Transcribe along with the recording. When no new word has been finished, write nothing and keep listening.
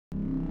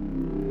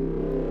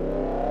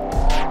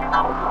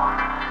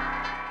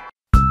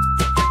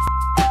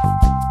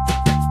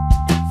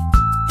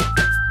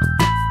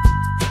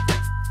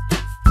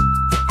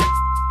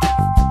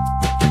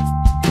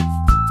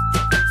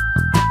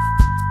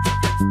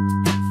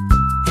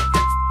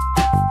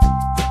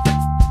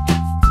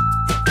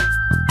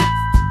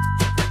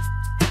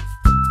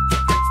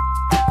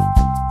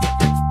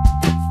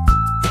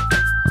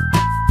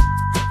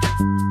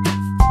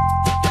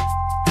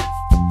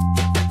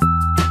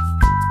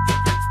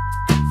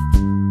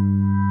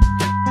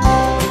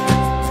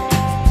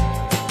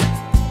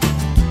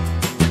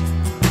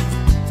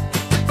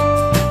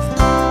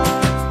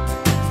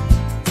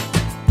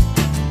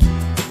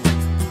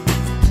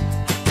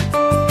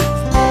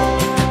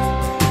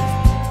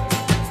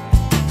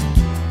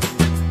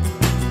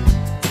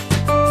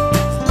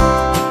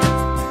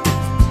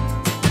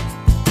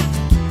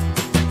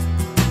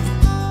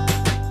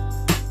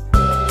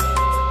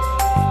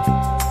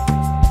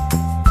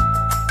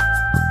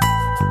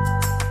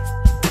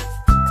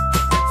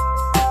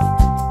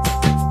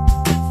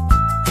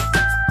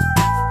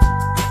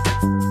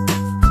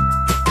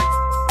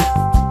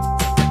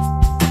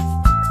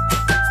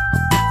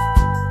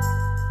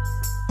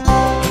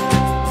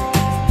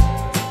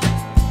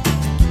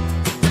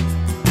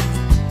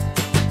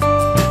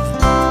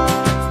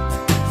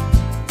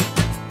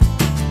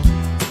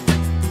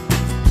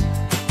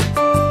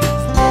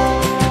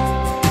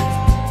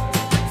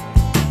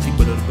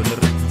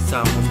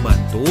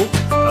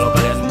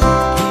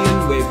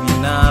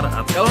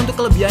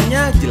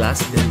Kelebihannya jelas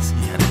dari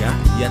segi harga,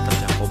 dia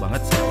terjangkau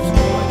banget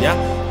 100.000 aja.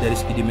 Dari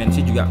segi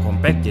dimensi juga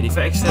compact. Jadi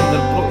VX Extender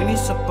Pro ini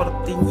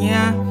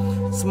sepertinya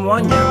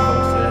semuanya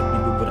kalau saya lihat di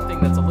beberapa thing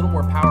that's a little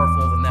more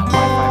powerful than that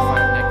Wi-Fi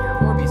 5 Netgear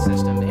Orbi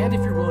system. And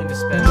if you're willing to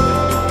spend $100,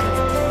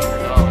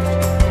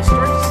 you'll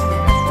start to see the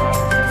mesh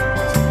routers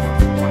that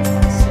support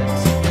Wi-Fi 6.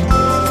 This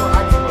is where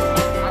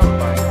I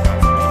would buy a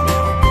router right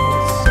now.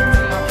 So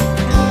many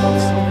options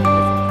and so many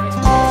different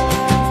price points.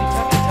 It can be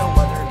tough to tell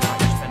whether or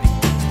not you're spending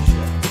more than you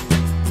should.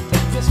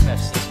 Take this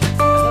mesh system,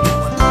 another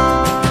one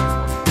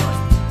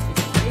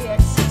it's an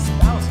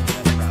AX6000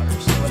 mesh router,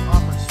 so it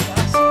offers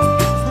fast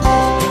speeds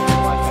and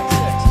Wi-Fi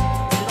 6,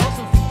 and it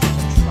also features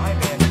a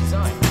tri-band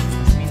design,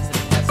 which means that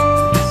it has 3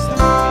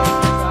 separate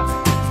bands of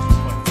traffic,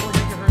 2.4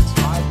 gigahertz,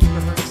 5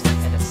 gigahertz,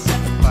 and a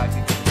second 5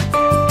 gigahertz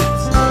band.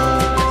 This is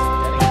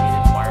a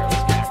dedicated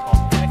wireless backhaul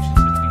connection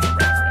between the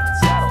router and its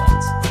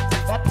satellites.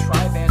 That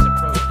tri-band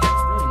approach is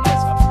a really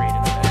nice upgrade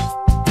in the mesh.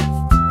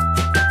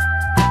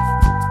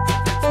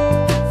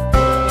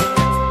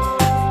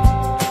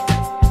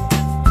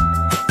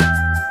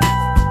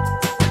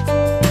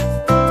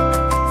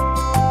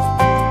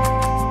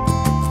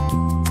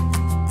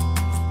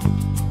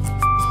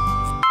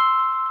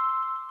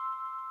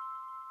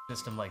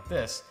 System like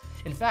this.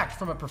 In fact,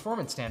 from a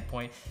performance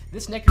standpoint,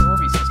 this Netgear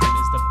Orbi system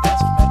is the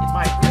best in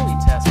my early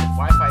test with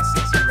Wi-Fi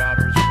 6E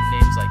routers from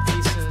names like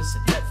Bisa,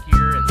 Netgear,